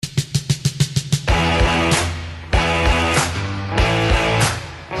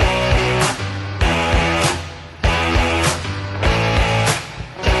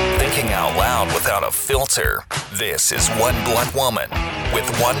announcer. This is One Blunt Woman with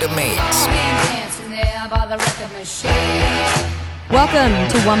Wanda Means. Welcome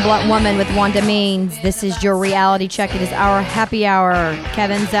to One Blunt Woman with Wanda Means. This is your reality check. It is our happy hour.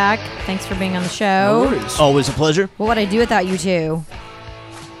 Kevin, Zach, thanks for being on the show. No worries. Always a pleasure. What would I do without you two?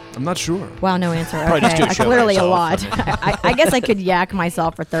 I'm not sure. Wow, no answer. Probably just do a Okay, show clearly a by lot. I guess I could yak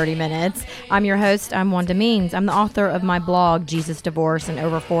myself for 30 minutes. I'm your host. I'm Wanda Means. I'm the author of my blog, Jesus Divorce and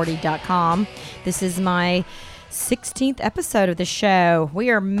Over40.com. This is my 16th episode of the show. We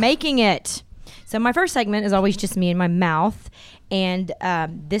are making it. So my first segment is always just me and my mouth. And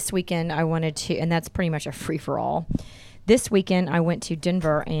this weekend I wanted to, and that's pretty much a free-for-all. This weekend I went to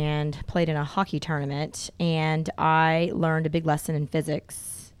Denver and played in a hockey tournament, and I learned a big lesson in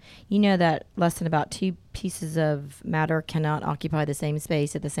physics. You know that lesson about two pieces of matter cannot occupy the same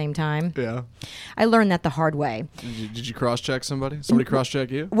space at the same time? Yeah. I learned that the hard way. Did you cross-check somebody? Somebody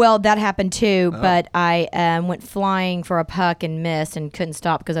cross-check you? Well, that happened too, but I went flying for a puck and missed and couldn't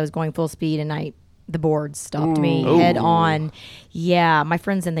stop because I was going full speed, and the board stopped me head on. Yeah, my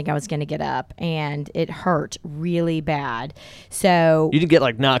friends didn't think I was going to get up, and it hurt really bad. So, You didn't get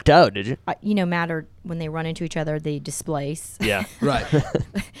like knocked out, did you? matter when they run into each other, they displace. Yeah. Right.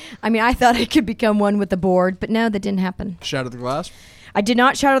 I mean, I thought I could become one with the board, but no, that didn't happen. Shattered the glass? I did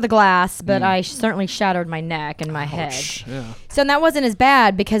not shatter the glass, but I certainly shattered my neck and my head. Yeah. So that wasn't as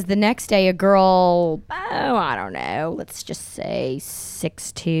bad because the next day a girl, I don't know, let's just say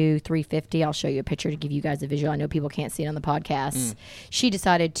 6'2", 350. I'll show you a picture to give you guys a visual. I know people can't see it on the podcast. She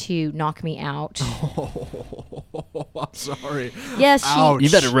decided to knock me out. Oh, I'm sorry. Yes, Ouch.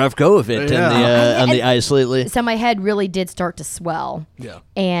 You've had a rough go of it Yeah. on the ice lately. So my head really did start to swell. Yeah.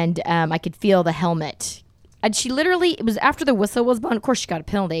 And I could feel the helmet. And she literally, it was after the whistle was blown. Of course, she got a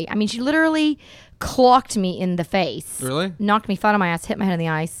penalty. I mean, she literally clocked me in the face. Really? Knocked me flat on my ass, hit my head on the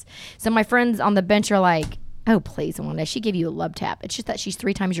ice. So my friends on the bench are like, oh, please, Wanda, she gave you a love tap. It's just that she's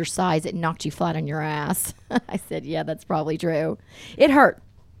 3 times your size. It knocked you flat on your ass. I said, yeah, that's probably true. It hurt.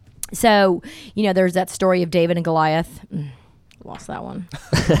 So, there's that story of David and Goliath. Lost that one.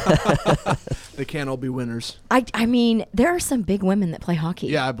 They can't all be winners. I mean, there are some big women that play hockey.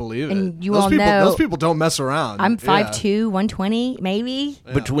 Yeah, I believe it. And you those all people, know- those people don't mess around. I'm Yeah. 5'2", 120, maybe.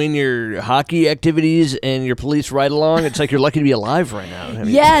 Between your hockey activities and your police ride-along, it's like you're lucky to be alive right now. I mean,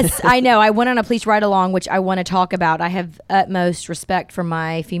 Yes, I know. I went on a police ride-along, which I want to talk about. I have utmost respect for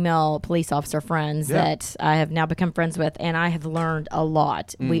my female police officer friends that I have now become friends with, and I have learned a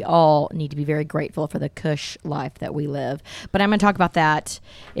lot. We all need to be very grateful for the cush life that we live. But I'm going to talk about that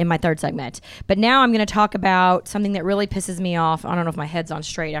in my third segment. But now I'm going to talk about something that really pisses me off. I don't know if my head's on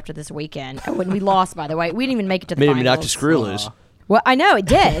straight after this weekend. When we lost, by the way. We didn't even make it to the maybe finals. knocked a screw loose. Well, I know it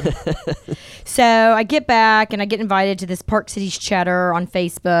did. So I get back and I get invited to this Park Cities chatter on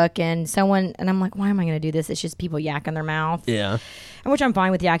Facebook, and I'm like, why am I going to do this? It's just people yakking their mouth. Yeah. And which I'm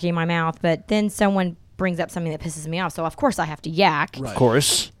fine with yakking my mouth, but then someone brings up something that pisses me off. So of course I have to yak. Right. Of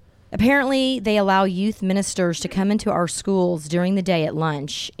course. Apparently they allow youth ministers to come into our schools during the day at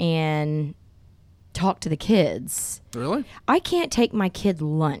lunch and talk to the kids. Really? I can't take my kid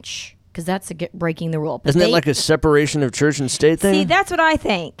lunch because that's breaking the rule. But Isn't that like a separation of church and state thing? See, that's what I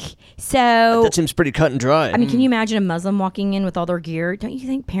think. So that seems pretty cut and dry. I mean, can you imagine a Muslim walking in with all their gear? Don't you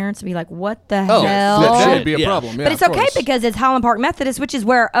think parents would be like, what the Oh, hell? That shit. would be a Yeah. problem. Yeah, But it's of okay course. because it's Highland Park Methodist, which is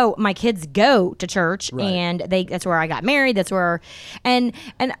where my kids go to church, Right. and that's where I got married. That's where, and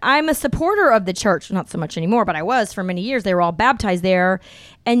I'm a supporter of the church, not so much anymore, but I was for many years. They were all baptized there,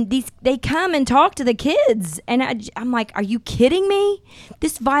 and they come and talk to the kids, and I'm like, are you kidding me?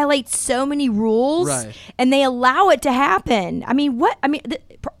 This violates so many rules, Right. and they allow it to happen. I mean, what? I mean,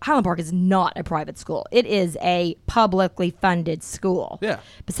 Highland Park is not a private school. It is a publicly funded school. Yeah.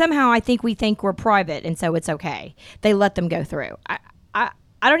 But somehow I think we think we're private, and so it's okay. They let them go through.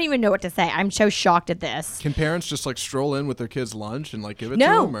 I don't even know what to say. I'm so shocked at this. Can parents just like stroll in with their kids' lunch and like give it to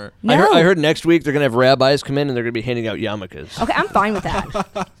No. them? Or? No. I heard next week they're going to have rabbis come in and they're going to be handing out yarmulkes. Okay, I'm fine with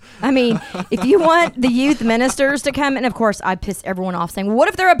that. I mean, if you want the youth ministers to come, and of course I piss everyone off saying, what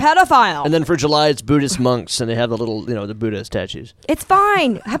if they're a pedophile? And then for July, it's Buddhist monks, and they have the little, the Buddha statues. It's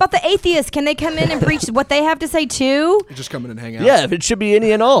fine. How about the atheists? Can they come in and preach what they have to say too? You just come in and hang out. Yeah, if it should be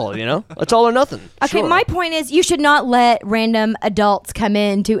any and all, It's all or nothing. Okay, Sure. my point is you should not let random adults come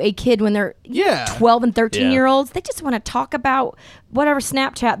in to a kid when they're Yeah. 12 and 13-year-olds. Yeah. They just want to talk about whatever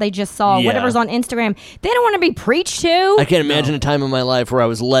Snapchat they just saw, Yeah. whatever's on Instagram. They don't want to be preached to. I can't imagine a time in my life where I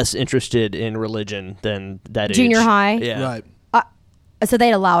was less interested in religion than that age. Junior high? Yeah. Right. So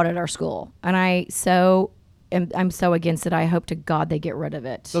they'd allow it at our school. And I'm so against it. I hope to God they get rid of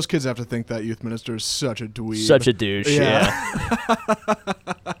it. Those kids have to think that youth minister is such a dweeb. Such a douche. Yeah.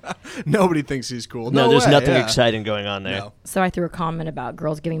 Nobody thinks he's cool. No, there's way, nothing yeah. exciting going on there. No. So I threw a comment about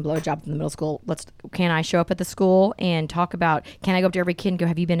girls giving blowjobs in the middle school. Can I show up at the school and talk about, can I go up to every kid and go,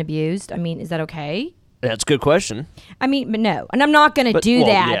 have you been abused? I mean, is that okay? That's a good question. I mean, but no. And I'm not going to do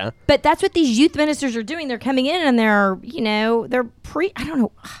that. Yeah. But that's what these youth ministers are doing. They're coming in and they're I don't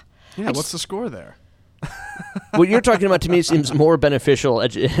know. Yeah, what's the score there? What you're talking about to me seems more beneficial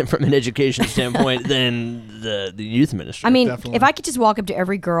from an education standpoint than the youth ministry. I mean, Definitely. if I could just walk up to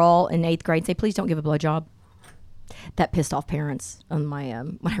every girl in 8th grade and say, please don't give a blowjob. That pissed off parents on my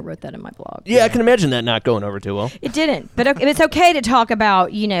when I wrote that in my blog. yeah, I can imagine that not going over too well. It didn't, but it's okay to talk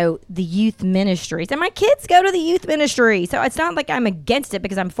about, the youth ministries. And my kids go to the youth ministry. So it's not like I'm against it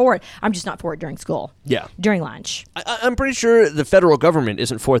because I'm for it. I'm just not for it during school. Yeah. During lunch. I'm pretty sure the federal government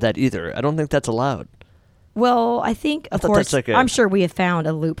isn't for that either. I don't think that's allowed. Well, I think, of thought course, that's like I'm sure we have found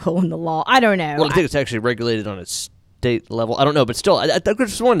a loophole in the law. I don't know. Well, I think it's actually regulated on a state level. I don't know, but still, I could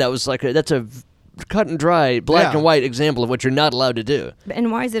have sworn that was that's a cut and dry, black and white example of what you're not allowed to do.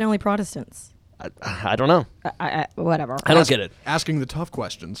 And why is it only Protestants? I don't know. Whatever. I don't get it. Asking the tough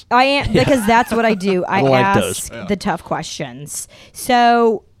questions. I am, because that's what I do. I like ask those. the tough questions.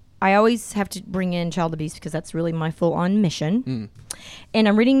 So I always have to bring in child abuse because that's really my full-on mission. And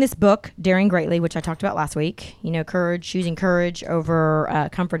I'm reading this book, Daring Greatly, which I talked about last week. Courage, choosing courage over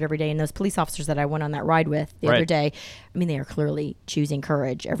comfort every day. And those police officers that I went on that ride with the other day, I mean, they are clearly choosing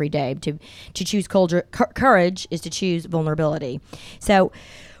courage every day. To choose courage is to choose vulnerability. So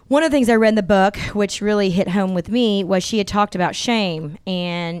one of the things I read in the book, which really hit home with me, was she had talked about shame.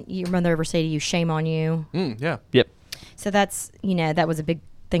 And your mother ever say to you, shame on you? Yeah. Yep. So that's, that was a big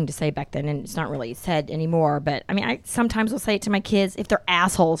thing to say back then, and it's not really said anymore. But I mean, I sometimes will say it to my kids if they're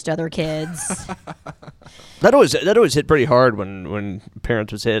assholes to other kids. That always hit pretty hard when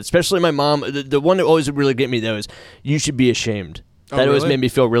parents would say it, especially my mom. The one that always would really get me though is, you should be ashamed. Oh, That always really? made me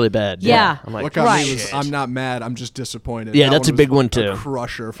feel really bad. Yeah. I'm like, Look on Right. me was, I'm not mad. I'm just disappointed. Yeah, That that's a was big one, too. A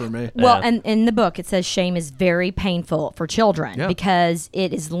crusher for me. Well, Yeah. and in the book, it says shame is very painful for children Yeah. because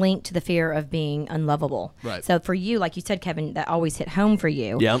it is linked to the fear of being unlovable. Right. So for you, like you said, Kevin, that always hit home for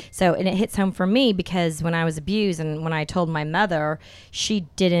you. Yeah. So, and it hits home for me because when I was abused and when I told my mother, she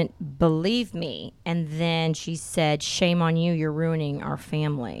didn't believe me. And then she said, shame on you, you're ruining our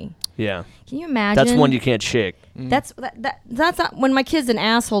family. yeah, Can you imagine? that's one you can't shake. That's not when my kid's an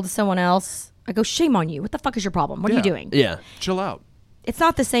asshole to someone else. I go, shame on you. What the fuck is your problem? What are you Yeah. doing? Yeah, Chill out. It's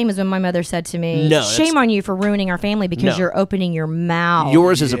not the same as when my mother said to me, No, shame on you for ruining our family because No. you're opening your mouth.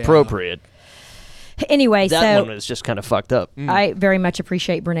 yours is Yeah. appropriate. Anyway, That so one is just kind of fucked up. I very much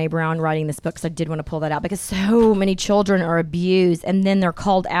appreciate Brene Brown writing this book because I did want to pull that out because so many children are abused and then they're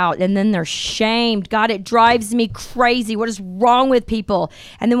called out and then they're shamed. God, it drives me crazy. What is wrong with people?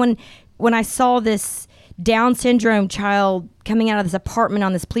 And then when I saw this Down syndrome child coming out of this apartment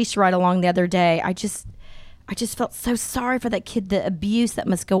on this police ride along the other day, I just felt so sorry for that kid, the abuse that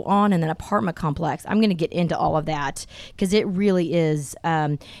must go on in that apartment complex. I'm going to get into all of that because it really is,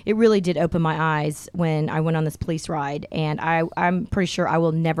 it really did open my eyes when I went on this police ride. And I'm pretty sure I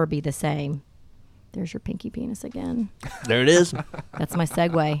will never be the same. There's your pinky penis again. There it is. That's my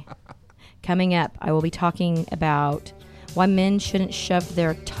segue. Coming up, I will be talking about why men shouldn't shove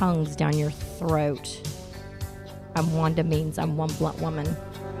their tongues down your throat. I'm Wanda Means. I'm one blunt woman.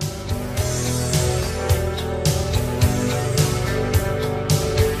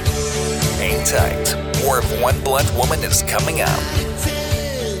 Hang tight. More of One Blunt Woman is coming up.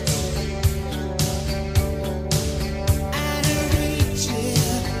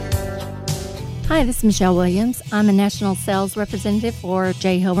 Hi, this is Michelle Williams. I'm a national sales representative for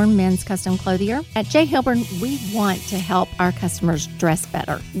J. Hilburn Men's Custom Clothier. At J. Hilburn, we want to help our customers dress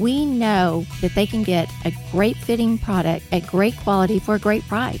better. We know that they can get a great fitting product at great quality for a great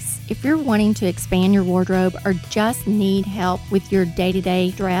price. If you're wanting to expand your wardrobe or just need help with your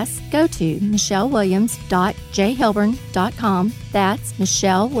day-to-day dress, go to michellewilliams.jhilburn.com. That's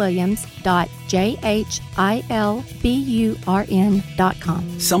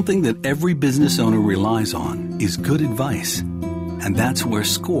michellewilliams.jhilburn.com. Something that every business owner relies on is good advice. And that's where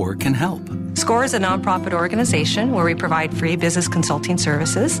SCORE can help. SCORE is a nonprofit organization where we provide free business consulting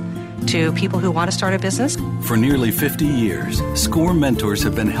services to people who want to start a business. For nearly 50 years, SCORE mentors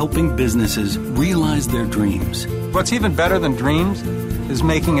have been helping businesses realize their dreams. What's even better than dreams is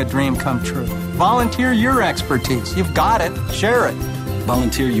making a dream come true. Volunteer your expertise. You've got it. Share it.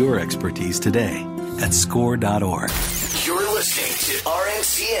 Volunteer your expertise today at SCORE.org. You're listening to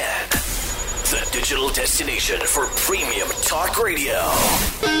RNCN, the digital destination for premium talk radio.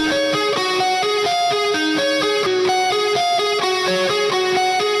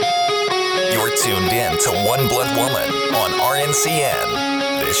 You're tuned in to One Blunt Woman on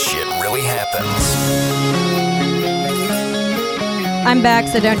RNCN. This shit really happens. I'm back,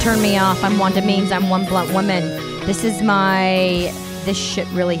 so don't turn me off. I'm Wanda Means. I'm One Blunt Woman. This is my This Shit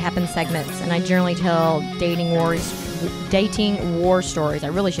Really Happens segments, and I generally tell dating war stories. I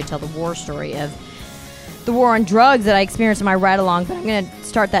really should tell the war story of the war on drugs that I experienced in my ride-along, but I'm going to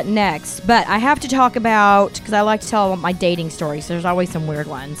start that next. But I have to talk about, because I like to tell my dating stories, so there's always some weird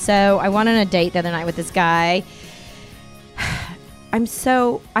ones. So I went on a date the other night with this guy.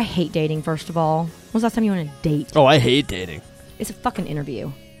 I hate dating, first of all. When was the last time you went on a date? Oh, I hate dating. It's a fucking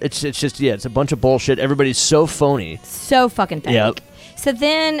interview. It's just, it's a bunch of bullshit. Everybody's so phony. So fucking fake. Yep. So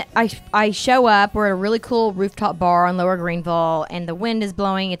then I show up. We're at a really cool rooftop bar on Lower Greenville, and the wind is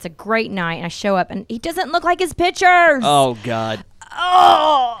blowing. It's a great night, and I show up, and he doesn't look like his pictures. Oh, God.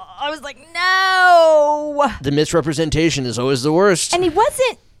 Oh, I was like, no. The misrepresentation is always the worst. And he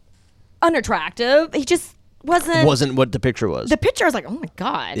wasn't unattractive. He just wasn't what the picture was. The picture, I was like, oh, my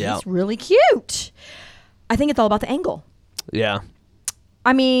God. Yeah. He's really cute. I think it's all about the angle. Yeah.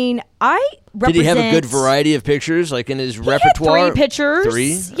 I mean, I represent... Did he have a good variety of pictures, like in his repertoire? Had 3 pictures. 3?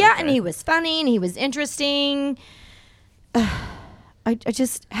 Yeah, Okay. and he was funny, and he was interesting. I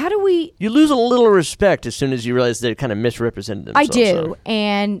just... How do we... You lose a little respect as soon as you realize they kind of misrepresented themselves. I do.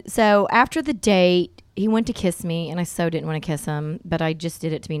 And so after the date, he went to kiss me, and I so didn't want to kiss him, but I just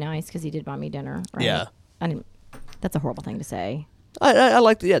did it to be nice because he did buy me dinner. Right? Yeah. That's a horrible thing to say. I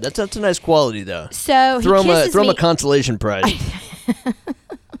like the, that's a nice quality, though. So throw he kisses him me. a consolation prize.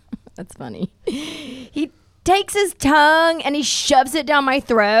 That's funny. He takes his tongue and he shoves it down my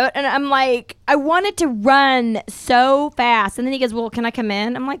throat, and I'm like, I wanted to run so fast, and then he goes, well, can I come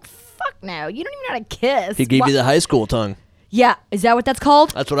in? I'm like, fuck no, you don't even know how to kiss. He gave you the high school tongue. Yeah, is that what that's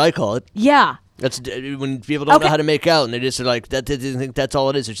called? That's what I call it. Yeah. That's when people don't know how to make out, and they just are like, they think that's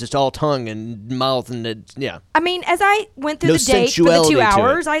all it is. It's just all tongue and mouth, and yeah. I mean, as I went through No the date for the sensuality 2 to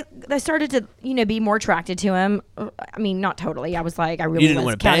hours, it. I started to, be more attracted to him. I mean, not totally. I was like, I really You didn't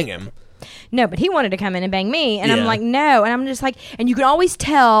was want to bang him. No, but he wanted to come in and bang me, and Yeah. I'm like, no. And I'm just like, and you can always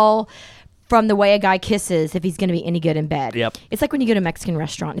tell from the way a guy kisses if he's going to be any good in bed. Yep. It's like when you go to a Mexican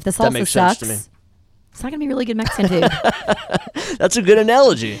restaurant. If the That salsa makes sense sucks, to me. it's not going to be really good Mexican food. That's a good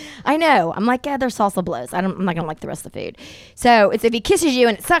analogy. I know. I'm like, yeah, their salsa blows. I'm not going to like the rest of the food. So it's if he kisses you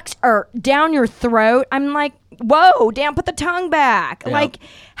and it sucks or down your throat, I'm like, whoa, damn, put the tongue back. Yeah. Like,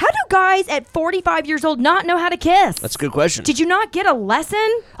 how do guys at 45 years old not know how to kiss? That's a good question. Did you not get a lesson?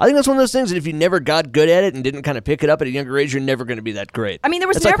 I think that's one of those things that if you never got good at it and didn't kind of pick it up at a younger age, you're never going to be that great. I mean, there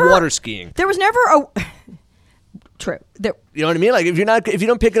was it's never like water skiing. There was never a true. You know what I mean? Like if you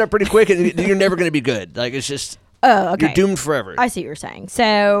don't pick it up pretty quick, you're never going to be good. Like it's just okay. You're doomed forever. I see what you're saying.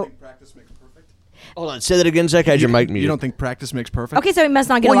 So Hold on, say that again, Zach. I had your mic muted. You don't think practice makes perfect? okay, so he must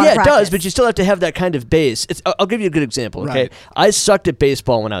not get a Well, lot yeah, of it practice. does, but you still have to have that kind of base. I'll give you a good example, okay? Right. I sucked at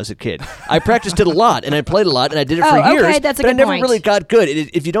baseball when I was a kid. I practiced it a lot, and I played a lot, and I did it for Oh, years, okay, that's a but I good never point. really got good.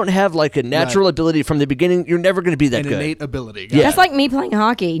 If you don't have, like, a natural ability from the beginning, you're never going to be that An good. innate ability. Yeah. That's like me playing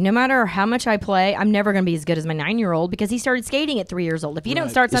hockey. No matter how much I play, I'm never going to be as good as my 9-year-old because he started skating at 3 years old. If you don't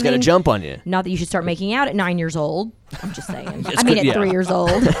start He's something, got to jump on you. not that you should start making out at 9 years old. I'm just saying. It's I mean, good, at yeah. 3 years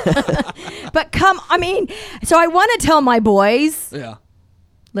old. But so I want to tell my boys, Yeah.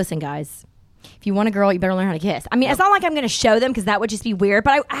 listen, guys, if you want a girl, you better learn how to kiss. I mean, it's not like I'm going to show them because that would just be weird.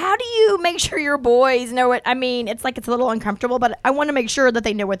 But how do you make sure your boys know it? I mean, it's like it's a little uncomfortable, but I want to make sure that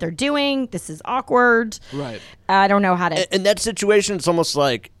they know what they're doing. This is awkward. Right. I don't know how to. In that situation, it's almost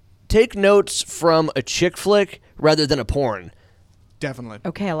like take notes from a chick flick rather than a porn. Definitely.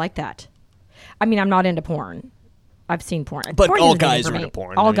 Okay, I like that. I mean, I'm not into porn. I've seen porn. But Porn all isn't anything guys for are me. into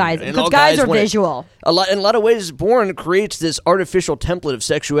porn. All I mean, guys, and because all guys are want it. visual. In a lot of ways, porn creates this artificial template of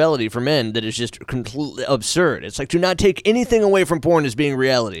sexuality for men that is just completely absurd. It's like, do not take anything away from porn as being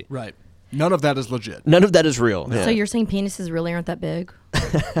reality. Right. None of that is legit. None of that is real. Yeah. So you're saying penises really aren't that big?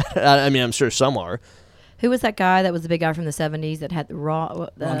 I mean, I'm sure some are. Who was that guy that was the big guy from the 70s that had the raw...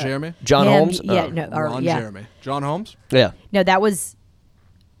 Ron Jeremy? John him, Holmes? Yeah, Oh. no. Or, Ron yeah. Jeremy. John Holmes? Yeah. No,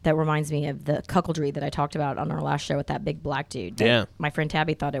 that reminds me of the cuckoldry that I talked about on our last show with that big black dude. Yeah. My friend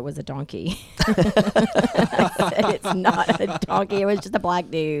Tabby thought it was a donkey. I said it's not a donkey. It was just a black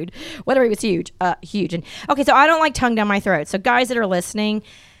dude. Whether he was huge. Huge. And okay, so I don't like tongue down my throat. So guys that are listening,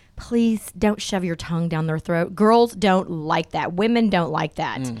 please don't shove your tongue down their throat. Girls don't like that. Women don't like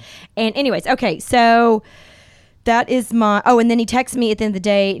that. And anyways, okay, so that is my... Oh, and then he texts me at the end of the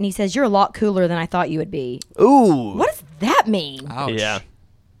day, and he says, you're a lot cooler than I thought you would be. Ooh. What does that mean? Ouch. Yeah.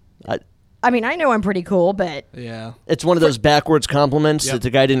 I mean, I know I'm pretty cool, but Yeah. It's one of those backwards compliments Yep. that the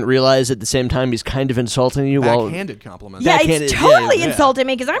guy didn't realize at the same time he's kind of insulting you. Backhanded compliment. yeah, Backhanded, it's totally yeah. insulting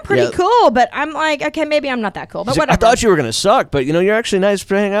me because I'm pretty Yeah. cool. But I'm like, okay, maybe I'm not that cool. But He's like, whatever. I thought you were going to suck, but you're actually nice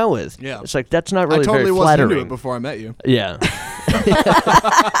to hang out with. Yeah. It's like, that's not really I totally very wasn't flattering. into it before I met you. Yeah.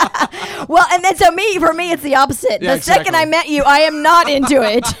 Well, and then for me, it's the opposite. Yeah, The second I exactly. met you, I am not into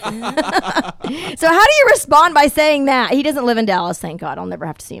it. So how do you respond by saying that? He doesn't live in Dallas, thank God. I'll never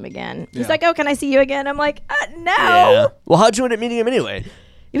have to see him again. He's Yeah. like, oh, can I see you again? I'm like, no. Yeah. Well, how'd you end up meeting him anyway?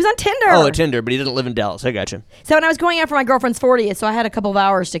 He was on Tinder. Oh, a Tinder, but he doesn't live in Dallas. I gotcha. So when I was going out for my girlfriend's 40th, so I had a couple of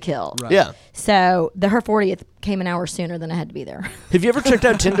hours to kill. Right. Yeah. So her 40th came an hour sooner than I had to be there. Have you ever checked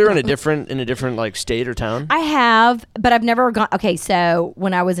out Tinder in a different like state or town? I have, but I've never gone. Okay, so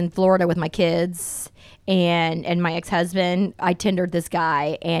when I was in Florida with my kids and my ex-husband, I Tindered this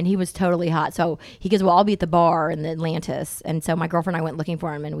guy, and he was totally hot. So he goes, well, I'll be at the bar in the Atlantis. And so my girlfriend and I went looking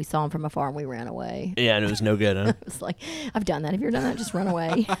for him, and we saw him from afar, and we ran away. Yeah, and it was no good, huh? It's like, I've done that. Have you ever done that? Just run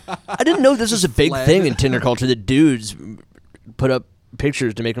away. I didn't know this was a big fled. thing in Tinder culture that dudes put up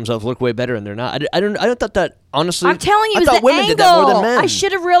pictures to make themselves look way better, and they're not. I don't thought that, honestly. I'm telling you, I it was thought the women angle. did that more than men. I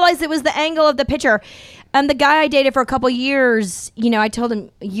should have realized it was the angle of the picture. The guy I dated for a couple years, I told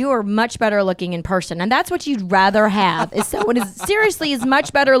him, you are much better looking in person. And that's what you'd rather have, is someone who seriously is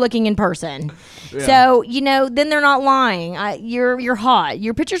much better looking in person. Yeah. So, then they're not lying. You're hot.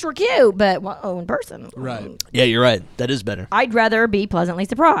 Your pictures were cute, but in person. Right. Yeah, you're right. That is better. I'd rather be pleasantly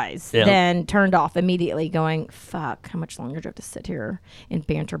surprised Yeah. than turned off immediately going, fuck, how much longer do I have to sit here and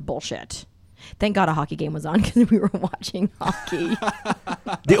banter bullshit? Thank God a hockey game was on because we were watching hockey.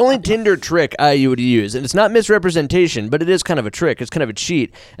 The only Tinder trick I would use, and it's not misrepresentation, but it is kind of a trick. It's kind of a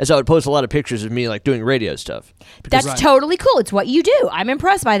cheat, is I would post a lot of pictures of me like doing radio stuff. That's Right. totally cool. It's what you do. I'm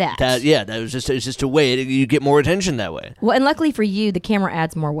impressed by that. That was just a way you get more attention that way. Well, and luckily for you, the camera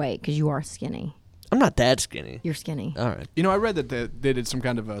adds more weight because you are skinny. I'm not that skinny. You're skinny. All right. I read that they did some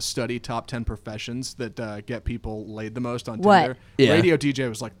kind of a study, top 10 professions that get people laid the most on What? Tinder. Yeah. Radio DJ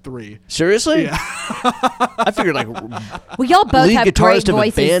was like 3. Seriously? Yeah. I figured like Well, y'all both lead have guitarist great of a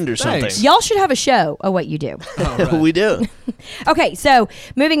voices. band or Thanks. something. Y'all should have a show. Oh, what you do. We do. Okay, so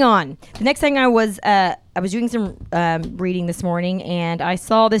moving on. The next thing I was doing some reading this morning, and I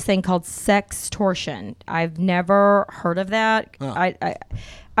saw this thing called sextortion. I've never heard of that.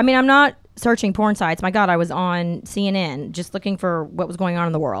 I mean, I'm not searching porn sites. My God, I was on CNN just looking for what was going on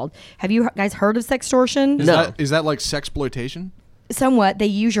in the world. Have you guys heard of sextortion? No. Is that like sexploitation? Somewhat. They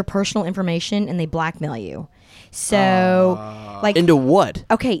use your personal information and they blackmail you. So, like, Into what?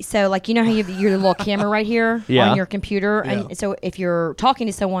 okay, so like how you have your little camera right here Yeah. on your computer, and so if you're talking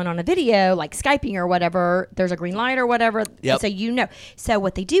to someone on a video, like Skyping or whatever, there's a green light or whatever. Yep. So So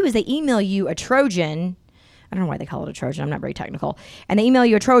what they do is they email you a Trojan. I don't know why they call it a Trojan. I'm not very technical. And they email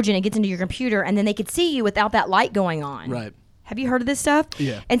you a Trojan. It gets into your computer, and then they could see you without that light going on. Right. Have you heard of this stuff?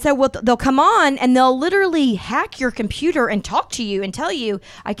 Yeah. And so they'll come on and they'll literally hack your computer and talk to you and tell you,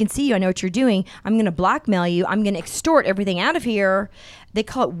 I can see you. I know what you're doing. I'm going to blackmail you. I'm going to extort everything out of here. They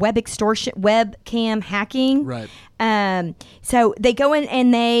call it web extortion, webcam hacking. Right. So they go in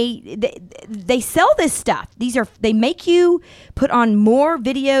and they sell this stuff. They make you put on more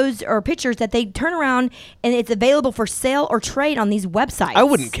videos or pictures that they turn around and it's available for sale or trade on these websites. I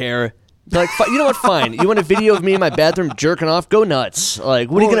wouldn't care. Like, you know what? Fine. You want a video of me in my bathroom jerking off? Go nuts. Like,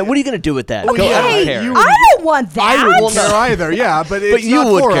 what are you gonna do with that? Go, I don't care. I don't want that. I wouldn't care either. Yeah, but it's But you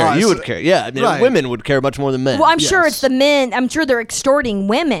not would for care. us. You would care. Yeah, I mean, Right. women would care much more than men. Well, I'm sure Yes. it's the men. I'm sure they're extorting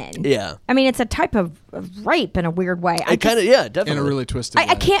women. Yeah. I mean, it's a type of rape in a weird way. It kind of, yeah, definitely. in a really twisted way.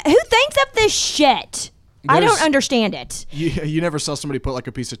 I can't. Who thinks of this shit? I There's- don't understand it. You never saw somebody put like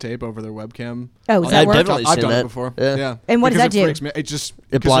a piece of tape over their webcam? Oh, is I've that work? definitely I've seen done that. it before. Yeah. Yeah. And what does Because that do? freaks me. It just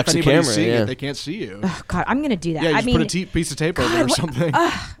It 'cause blocks if the anybody's camera, seeing yeah. it, they can't see you. Oh, God, I'm gonna do that. Yeah, you I just mean, put a piece of tape over God, or something.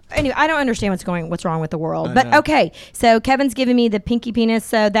 anyway, I don't understand what's wrong with the world. But know. okay, so Kevin's giving me the pinky penis,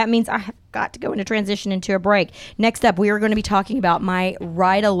 so that means I have got to go into transition into a break. Next up, we are going to be talking about my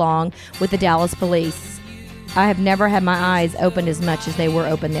ride along with the Dallas police. I have never had my eyes opened as much as they were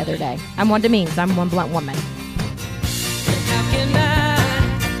open the other day. I'm Wanda Means. I'm one blunt woman.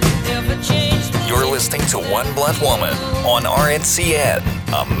 You're listening to One Blunt Woman on RNCN,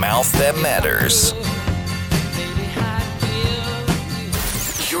 a mouth that matters.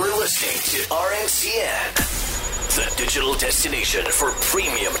 You're listening to RNCN, the digital destination for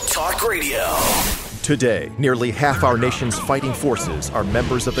premium talk radio. Today, nearly half our nation's fighting forces are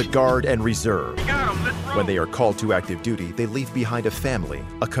members of the Guard and Reserve. When they are called to active duty, they leave behind a family,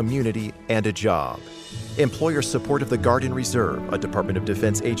 a community, and a job. Employer support of the Guard and Reserve, a Department of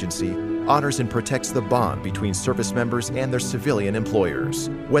Defense agency, honors and protects the bond between service members and their civilian employers.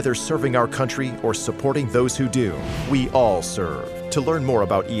 Whether serving our country or supporting those who do, we all serve. To learn more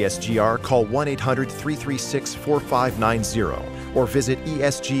about ESGR, call 1-800-336-4590 or visit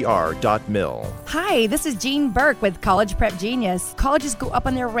esgr.mil. Hi, this is Jean Burke with College Prep Genius. Colleges go up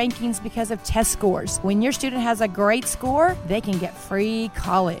on their rankings because of test scores. When your student has a great score, they can get free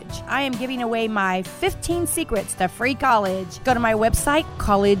college. I am giving away my 15 secrets to free college. Go to my website,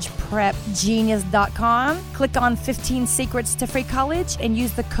 collegeprepgenius.com. Click on 15 secrets to free college and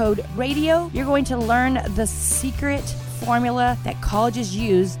use the code RADIO. You're going to learn the secret formula that colleges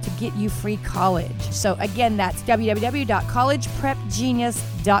use to get you free college. So again, that's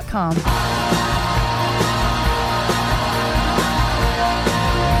www.collegeprepgenius.com.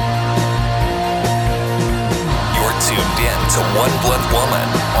 You're tuned in to One Blunt Woman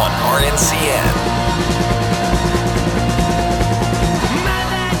on RNCN.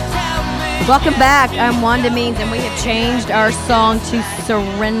 Welcome back. I'm Wanda Means, and we have changed our song to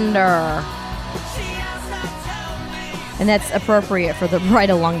Surrender. And that's appropriate for the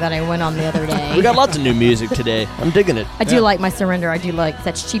ride-along that I went on the other day. We got lots of new music today. I'm digging it. I do like my Surrender. I do like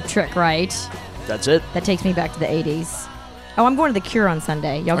that's Cheap Trick, right? That's it. That takes me back to the 80s. Oh, I'm going to The Cure on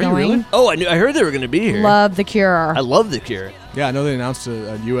Sunday. Y'all Are going? you really? Oh, I heard they were going to be here. Love The Cure. I love The Cure. Yeah, I know they announced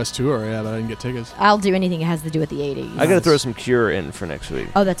a U.S. tour, but I didn't get tickets. I'll do anything that has to do with the 80s. I got to throw some Cure in for next week.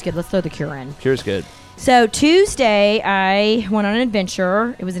 Oh, that's good. Let's throw The Cure in. Cure's good. So Tuesday, I went on an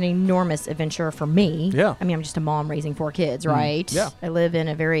adventure. It was an enormous adventure for me. Yeah. I mean, I'm just a mom raising 4 kids, right? Yeah. I live in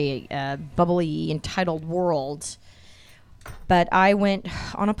a very bubbly, entitled world. But I went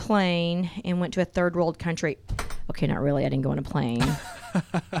on a plane and went to a third world country. Okay, not really. I didn't go on a plane.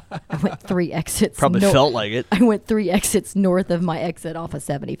 I went 3 exits. Probably felt like it. I went 3 exits north of my exit off of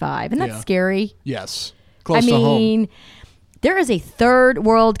 75. Isn't that scary? Yes. Close to home. There is a third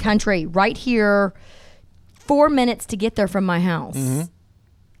world country right here, 4 minutes to get there from my house. Mm-hmm.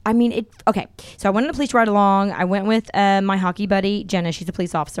 I mean, okay. So I went on a police ride along. I went with my hockey buddy, Jenna. She's a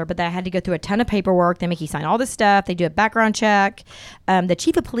police officer, but I had to go through a ton of paperwork. They make you sign all this stuff. They do a background check. The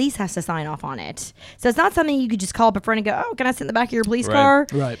chief of police has to sign off on it. So it's not something you could just call up a friend and go, oh, can I sit in the back of your police car?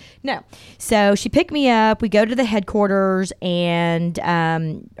 Right. No. So she picked me up. We go to the headquarters and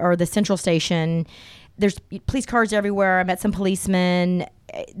or the central station. There's police cars everywhere. I met some policemen.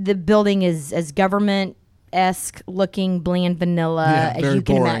 The building is as government-esque looking, bland vanilla as you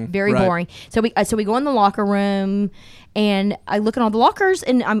can imagine. Very boring. So we go in the locker room, and I look at all the lockers,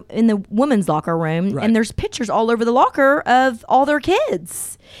 and I'm in the women's locker room, and there's pictures all over the locker of all their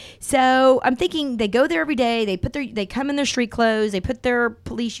kids. So I'm thinking they go there every day. They come in their street clothes. They put their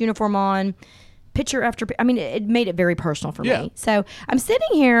police uniform on. Picture after, I mean, it made it very personal for me. So I'm sitting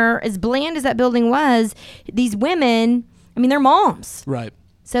here, as bland as that building was, these women, I mean, they're moms. Right.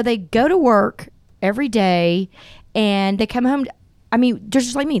 So they go to work every day, and they come home. I mean,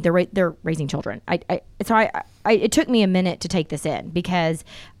 just like me, they're raising children. It took me a minute to take this in because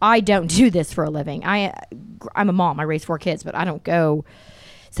I don't do this for a living. I'm a mom. I raise 4 kids, but I don't go.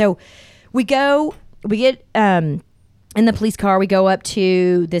 So we get in the police car. We go up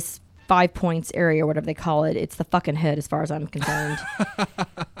to this 5 Points area, or whatever they call it. It's the fucking hood as far as I'm concerned.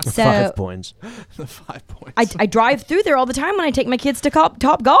 So 5 Points. The 5 Points. I drive through there all the time when I take my kids to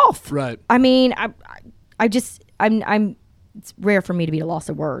Top Golf. Right. I mean, I'm it's rare for me to be at a loss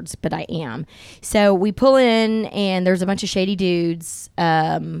of words, but I am. So we pull in, and there's a bunch of shady dudes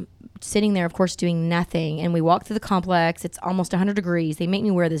sitting there, of course, doing nothing. And we walk through the complex. It's almost 100 degrees. They make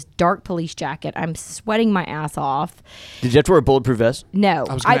me wear this dark police jacket. I'm sweating my ass off. Did you have to wear a bulletproof vest? No.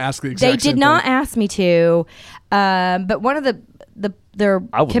 I was going to ask the exact They same did not thing. ask me to. But one of their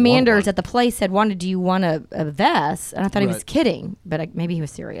commanders at the place said, "Wanda, do you want a vest?" And I thought he was kidding, but maybe he was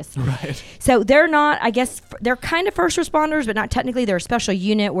serious. Right. So they're not, I guess, they're kind of first responders, but not technically. They're a special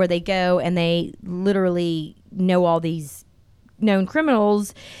unit where they go and they literally know all these known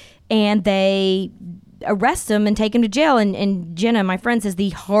criminals, and they arrest them and take them to jail. And Jenna, my friend, says the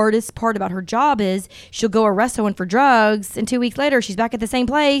hardest part about her job is she'll go arrest someone for drugs, and 2 weeks later she's back at the same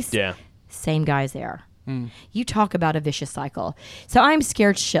place. Yeah. Same guy's there. You talk about a vicious cycle. So I'm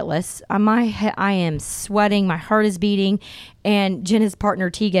scared shitless. I am sweating. My heart is beating. And Jenna's partner,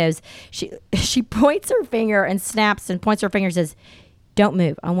 T, goes, she points her finger and snaps and points her finger and says, "Don't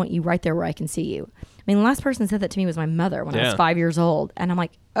move. I want you right there where I can see you." I mean, the last person that said that to me was my mother when I was 5 years old. And I'm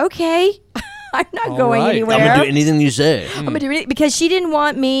like, okay, I'm not going anywhere. I'm going to do anything you say. I'm going to do it because she didn't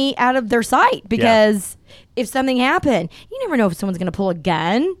want me out of their sight, because if something happened, you never know if someone's going to pull a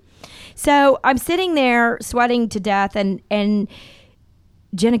gun. So I'm sitting there sweating to death, and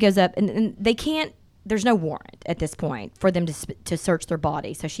Jenna goes up, and they can't there's no warrant at this point for them to search their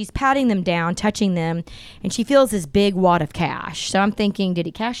body. So she's patting them down, touching them, and she feels this big wad of cash. So I'm thinking, did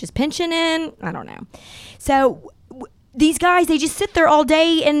he cash his pension in? I don't know. So these guys, they just sit there all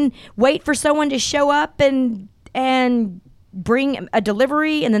day and wait for someone to show up and bring a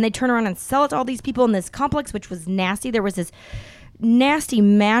delivery, and then they turn around and sell it to all these people in this complex, which was nasty. There was this nasty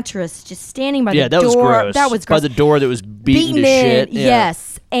mattress just standing by the door. Yeah, that was gross. That was gross. By the door that was beaten to in, shit. Yeah.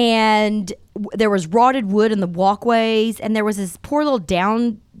 Yes. And there was rotted wood in the walkways, and there was this poor little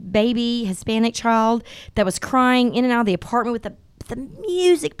down baby Hispanic child that was crying in and out of the apartment with the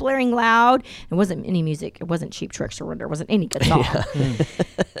music blaring loud. It wasn't any music. It wasn't Cheap Trick Surrender. It wasn't any good song.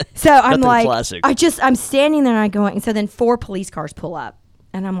 So I'm Nothing like, classic. I'm standing there and I'm going, and so then 4 police cars pull up,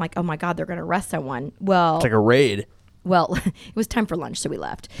 and I'm like, oh my God, they're going to arrest someone. Well, It's like a raid. Well, it was time for lunch, so we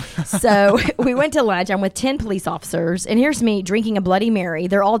left. So we went to lunch. I'm with 10 police officers, and here's me drinking a Bloody Mary.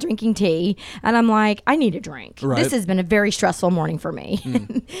 They're all drinking tea, and I'm like, I need a drink. Right. This has been a very stressful morning for me.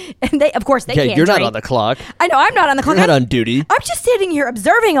 And they, of course, they can't You're drink. not on the clock. I know, I'm not on the clock. You're not on duty. I'm just sitting here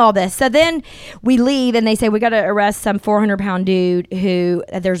observing all this. So then we leave, and they say we got to arrest some 400-pound dude who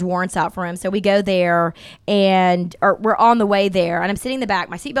there's warrants out for him. So we go there, and we're on the way there, and I'm sitting in the back.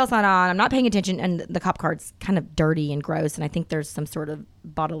 My seatbelt's not on. I'm not paying attention, and the cop car's kind of dirty and gross, and I think there's some sort of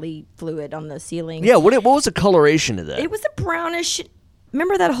bodily fluid on the ceiling. Yeah, what was the coloration of that? It was a brownish.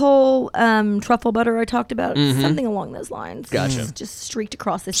 Remember that whole truffle butter I talked about? Something along those lines. Gotcha. Just streaked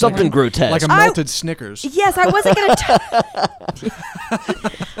across the Something ceiling. grotesque. Like a melted Snickers. Yes, I wasn't going to.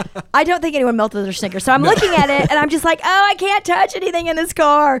 I don't think anyone melted their Snickers. So I'm looking at it, and I'm just like, oh, I can't touch anything in this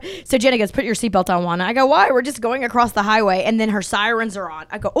car. So Jenna goes, put your seatbelt on, Juana. I go, why? We're just going across the highway. And then her sirens are on.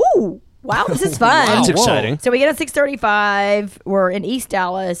 I go, ooh. Wow, this is fun. That's Whoa. exciting. So we get on 635. We're in East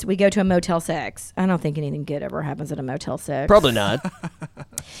Dallas. We go to a Motel 6. I don't think anything good ever happens at a Motel 6. Probably not.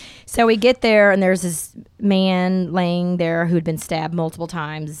 So we get there, and there's this man laying there who'd been stabbed multiple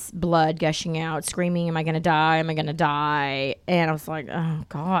times, blood gushing out, screaming, am I going to die? Am I going to die? And I was like, oh,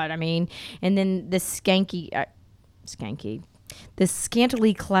 God. I mean, and then this this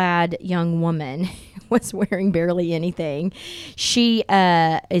scantily clad young woman was wearing barely anything. She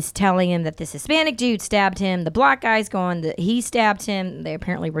is telling him that this Hispanic dude stabbed him. The black guy's going that he stabbed him. They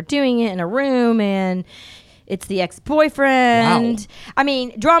apparently were doing it in a room, and it's the ex-boyfriend. Wow. I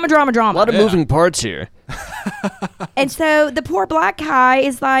mean, drama. A lot of moving parts here. And so the poor black guy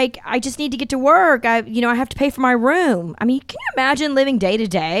is like, I just need to get to work. I have to pay for my room. I mean, can you imagine living day to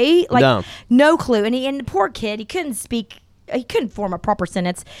day? Like, no clue. And the poor kid, he couldn't speak. He couldn't form a proper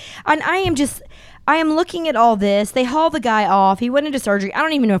sentence. And I am looking at all this. They haul the guy off. He went into surgery. I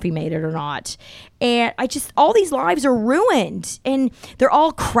don't even know if he made it or not. And all these lives are ruined. And they're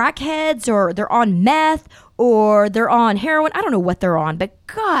all crackheads, or they're on meth, or they're on heroin. I don't know what they're on, but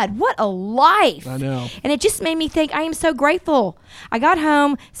God, what a life. I know. And it just made me think, I am so grateful. I got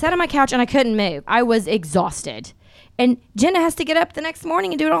home, sat on my couch, and I couldn't move. I was exhausted. And Jenna has to get up the next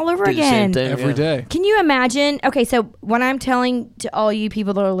morning and do it all over again. Every day. Can you imagine? Okay, so when I'm telling to all you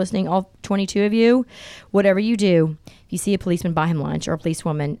people that are listening, all 22 of you, whatever you do, if you see a policeman buy him lunch or a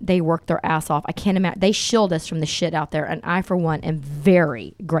policewoman, they work their ass off. I can't imagine. They shield us from the shit out there. And I, for one, am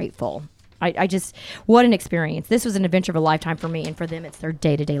very grateful. I just, what an experience. This was an adventure of a lifetime for me, and for them, it's their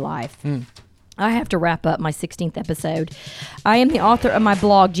day-to-day life. I have to wrap up my 16th episode. I am the author of my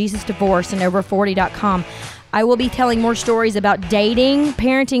blog, Jesus Divorce, and over40.com. I will be telling more stories about dating,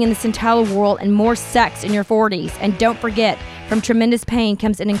 parenting in the centennial world, and more sex in your 40s. And don't forget, from tremendous pain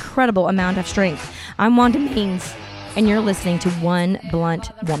comes an incredible amount of strength. I'm Wanda Means, and you're listening to One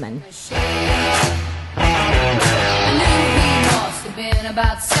Blunt Woman.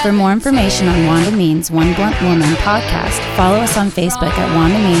 For more information on Wanda Means One Blunt Woman podcast, follow us on Facebook at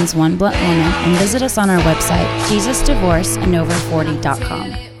Wanda Means One Blunt Woman, and visit us on our website,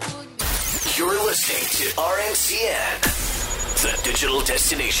 JesusDivorceAndOver40.com. You're listening to RNCN, the digital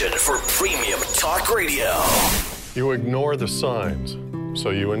destination for premium talk radio. You ignore the signs,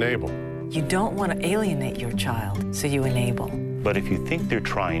 so you enable. You don't want to alienate your child, so you enable. But if you think they're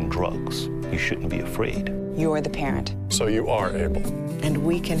trying drugs, you shouldn't be afraid. You're the parent. So you are able. And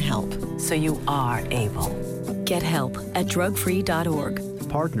we can help, so you are able. Get help at drugfree.org.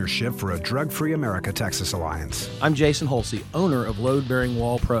 Partnership for a Drug-Free America Texas Alliance. I'm Jason Holsey, owner of Load Bearing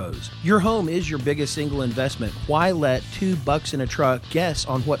Wall Pros. Your home is your biggest single investment. Why let $2 in a truck guess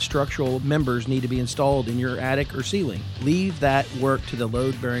on what structural members need to be installed in your attic or ceiling? Leave that work to the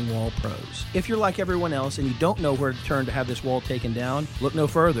Load Bearing Wall Pros. If you're like everyone else and you don't know where to turn to have this wall taken down, look no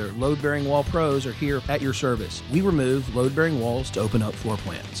further. Load Bearing Wall Pros are here at your service. We remove load-bearing walls to open up floor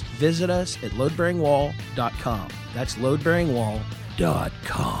plans. Visit us at loadbearingwall.com. That's loadbearingwall.com.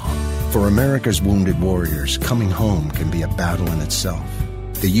 For America's wounded warriors, coming home can be a battle in itself.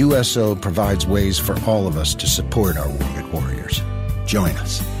 The USO provides ways for all of us to support our wounded warriors. Join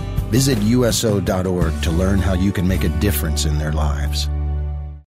us. Visit USO.org to learn how you can make a difference in their lives.